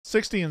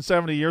60 and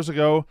 70 years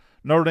ago,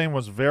 Notre Dame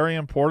was very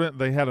important.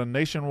 They had a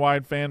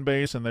nationwide fan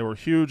base, and they were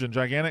huge and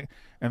gigantic,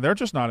 and they're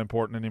just not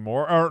important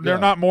anymore. Or they're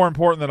not more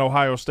important than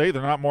Ohio State.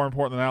 They're not more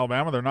important than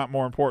Alabama. They're not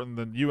more important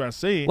than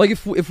USC. Like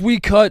if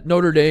we cut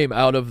Notre Dame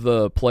out of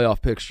the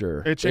playoff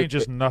picture, it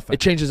changes nothing. It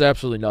changes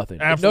absolutely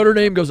nothing. Absolutely. If Notre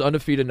Dame goes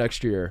undefeated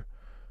next year,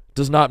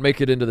 does not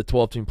make it into the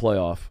 12-team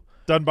playoff,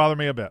 doesn't bother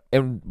me a bit.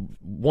 And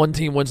one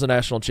team wins the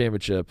national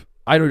championship,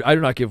 I do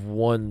not give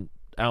 1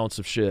 ounce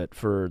of shit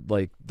for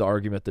like the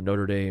argument that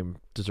Notre Dame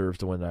deserves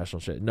to win the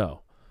national championship.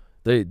 No,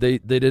 they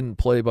didn't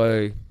play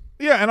by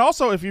and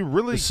also if you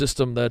really the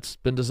system that's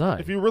been designed.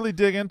 If you really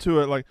dig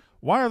into it, like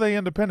why are they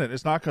independent?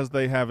 It's not because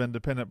they have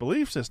independent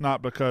beliefs. It's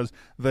not because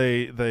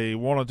they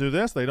want to do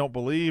this. They don't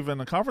believe in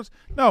the conference.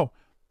 No,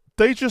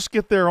 they just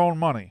get their own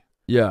money.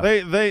 Yeah,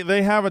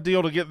 they have a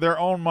deal to get their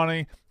own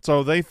money,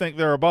 so they think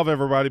they're above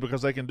everybody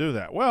because they can do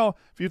that. Well,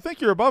 if you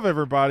think you're above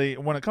everybody,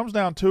 when it comes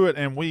down to it,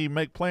 and we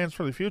make plans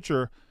for the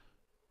future,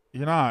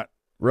 you're not.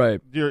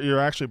 Right. You're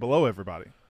actually below everybody.